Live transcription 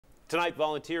Tonight,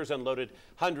 volunteers unloaded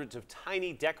hundreds of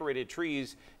tiny decorated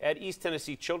trees at East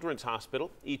Tennessee Children's Hospital.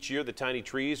 Each year, the Tiny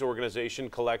Trees organization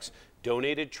collects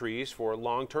donated trees for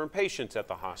long-term patients at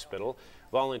the hospital.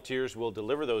 Volunteers will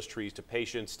deliver those trees to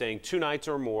patients staying 2 nights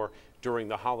or more during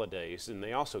the holidays, and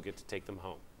they also get to take them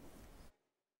home.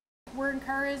 We're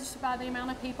encouraged by the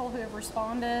amount of people who have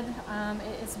responded.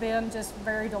 It's been just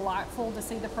very delightful to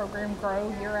see the program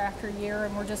grow year after year,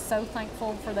 and we're just so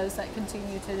thankful for those that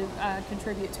continue to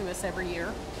contribute to us every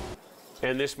year.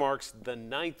 And this marks the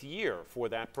 9th year for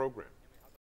that program.